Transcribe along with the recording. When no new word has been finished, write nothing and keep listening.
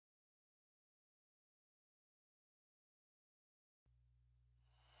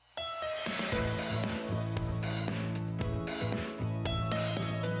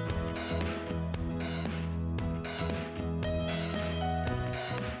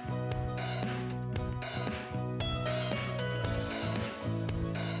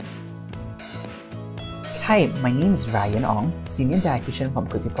Hi, my name is Ryan Ong, Senior Dietitian from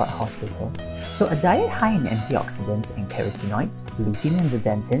Khoo Teck Puat Hospital. So a diet high in antioxidants and carotenoids, lutein and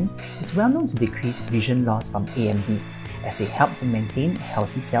zeaxanthin, is well known to decrease vision loss from AMD, as they help to maintain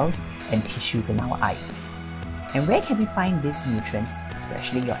healthy cells and tissues in our eyes. And where can we find these nutrients,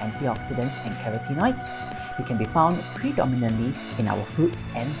 especially your antioxidants and carotenoids? They can be found predominantly in our fruits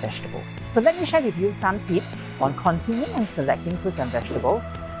and vegetables. So let me share with you some tips on consuming and selecting fruits and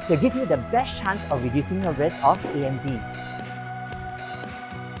vegetables to give you the best chance of reducing your risk of AMD.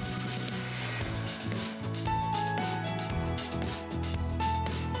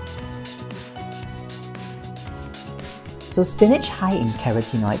 So spinach high in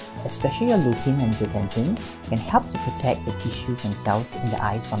carotenoids, especially your lutein and zeaxanthin, can help to protect the tissues and cells in the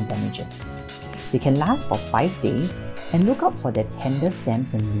eyes from damages. They can last for 5 days, and look out for their tender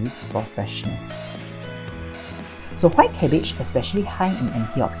stems and leaves for freshness. So white cabbage, especially high in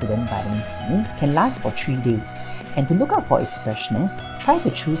antioxidant vitamin C, can last for 3 days. And to look out for its freshness, try to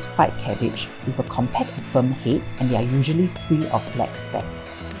choose white cabbage with a compact and firm head, and they are usually free of black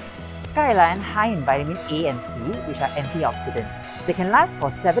specks. Kailan high in vitamin A and C, which are antioxidants. They can last for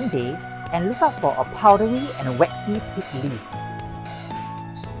 7 days, and look out for a powdery and waxy thick leaves.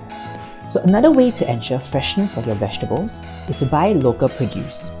 So another way to ensure freshness of your vegetables is to buy local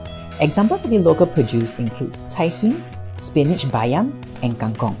produce. Examples of your local produce includes thyme, spinach bayam, and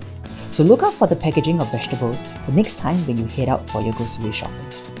kangkong. So look out for the packaging of vegetables the next time when you head out for your grocery shopping.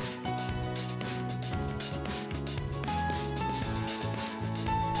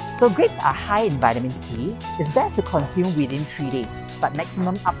 So grapes are high in vitamin C. It's best to consume within 3 days, but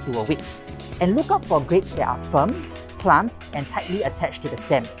maximum up to a week. And look out for grapes that are firm, plump, and tightly attached to the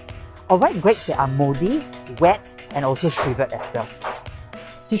stem. Avoid grapes that are moldy, wet, and also shriveled as well.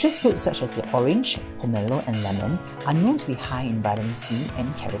 Citrus fruits such as your orange, pomelo, and lemon are known to be high in vitamin C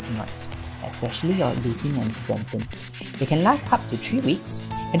and carotenoids, especially your lutein and zeaxanthin. They can last up to 3 weeks,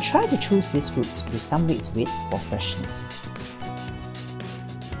 and try to choose these fruits with some weight to it for freshness.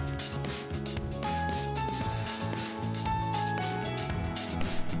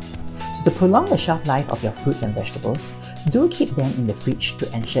 So to prolong the shelf life of your fruits and vegetables, do keep them in the fridge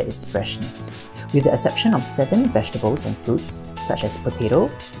to ensure its freshness, with the exception of certain vegetables and fruits such as potato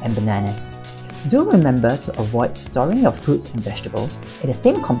and bananas. Do remember to avoid storing your fruits and vegetables in the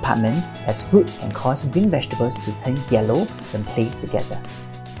same compartment, as fruits can cause green vegetables to turn yellow when placed together.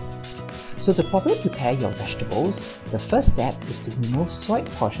 So to properly prepare your vegetables, the first step is to remove soiled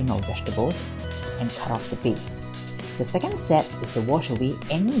portion of vegetables and cut off the base. The second step is to wash away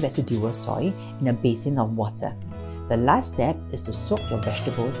any residual soil in a basin of water. The last step is to soak your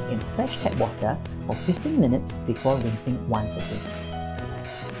vegetables in fresh tap water for 15 minutes before rinsing once a day.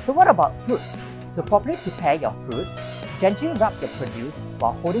 So what about fruits? To properly prepare your fruits, gently rub the produce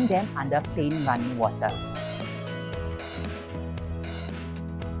while holding them under plain running water.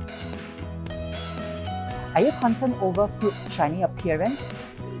 Are you concerned over fruits' shiny appearance?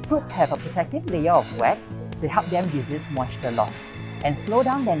 Fruits have a protective layer of wax to help them resist moisture loss and slow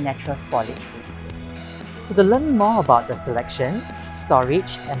down their natural spoilage rate. So to learn more about the selection,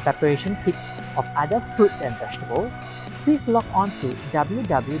 storage, and preparation tips of other fruits and vegetables, please log on to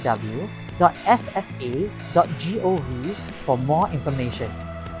www.sfa.gov for more information.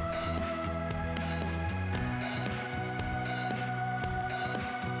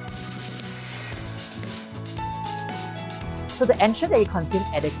 So to ensure that you consume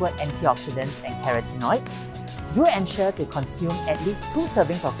adequate antioxidants and carotenoids, do ensure to consume at least 2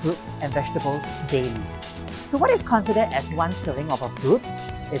 servings of fruits and vegetables daily. So what is considered as 1 serving of a fruit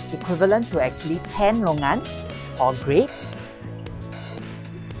is equivalent to actually 10 longan or grapes,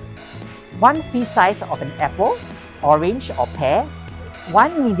 1 fist size of an apple, orange or pear,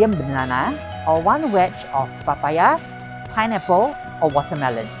 1 medium banana, or 1 wedge of papaya, pineapple, or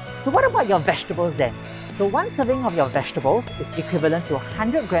watermelon. So what about your vegetables then? So 1 serving of your vegetables is equivalent to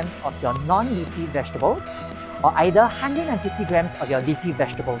 100 grams of your non-leafy vegetables, or either 150 grams of your leafy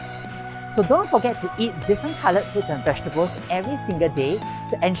vegetables. So don't forget to eat different coloured fruits and vegetables every single day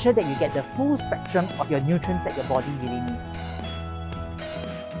to ensure that you get the full spectrum of your nutrients that your body really needs.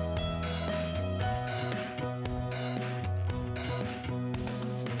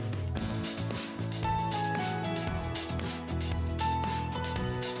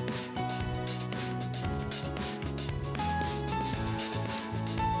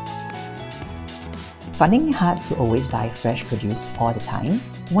 Finding it hard to always buy fresh produce all the time?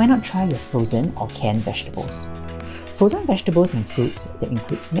 Why not try your frozen or canned vegetables? Frozen vegetables and fruits that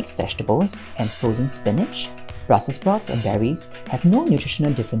includes mixed vegetables and frozen spinach, Brussels sprouts and berries have no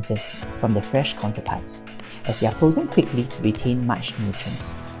nutritional differences from their fresh counterparts, as they are frozen quickly to retain much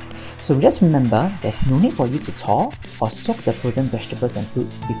nutrients. So just remember, there's no need for you to thaw or soak the frozen vegetables and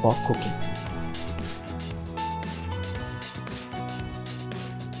fruits before cooking.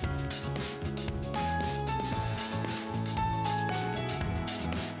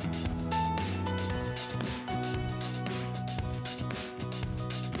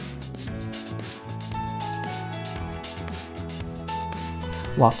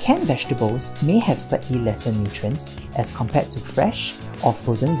 While canned vegetables may have slightly lesser nutrients as compared to fresh or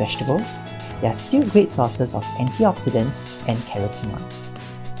frozen vegetables, they are still great sources of antioxidants and carotenoids.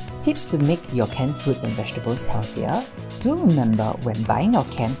 Tips to make your canned fruits and vegetables healthier: do remember when buying your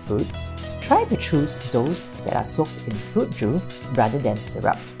canned fruits, try to choose those that are soaked in fruit juice rather than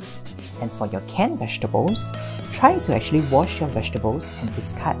syrup. And for your canned vegetables, try to actually wash your vegetables and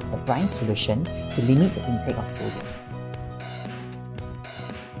discard the brine solution to limit the intake of sodium.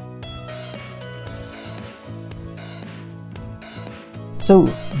 So,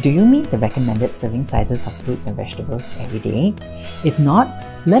 do you meet the recommended serving sizes of fruits and vegetables every day? If not,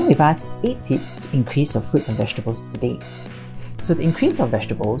 learn with us 8 tips to increase your fruits and vegetables today. So to increase your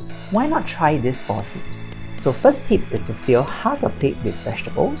vegetables, why not try these 4 tips? So first tip is to fill half your plate with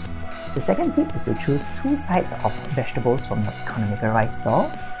vegetables. The second tip is to choose 2 sides of vegetables from your economical rice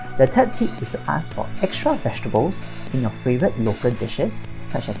stall. The third tip is to ask for extra vegetables in your favorite local dishes,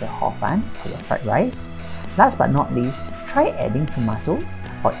 such as your hor fun or your fried rice. Last but not least, try adding tomatoes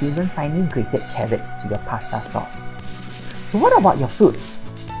or even finely grated carrots to your pasta sauce. So what about your fruits?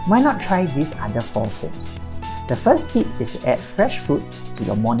 Why not try these other 4 tips? The first tip is to add fresh fruits to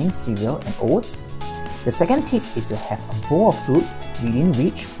your morning cereal and oats. The second tip is to have a bowl of fruit within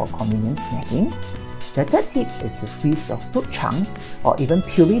reach for convenient snacking. The third tip is to freeze your fruit chunks or even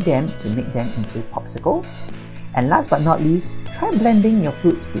puree them to make them into popsicles. And last but not least, try blending your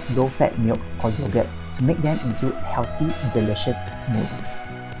fruits with low-fat milk or yogurt to make them into a healthy, delicious smoothie.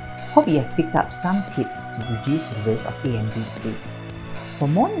 Hope you have picked up some tips to reduce your risk of AMD today. For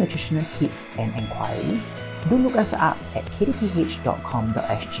more nutritional tips and enquiries, do look us up at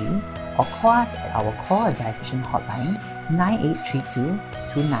ktph.com.sg or call us at our call-a-dietitian hotline 9832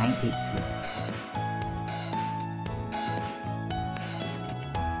 2983.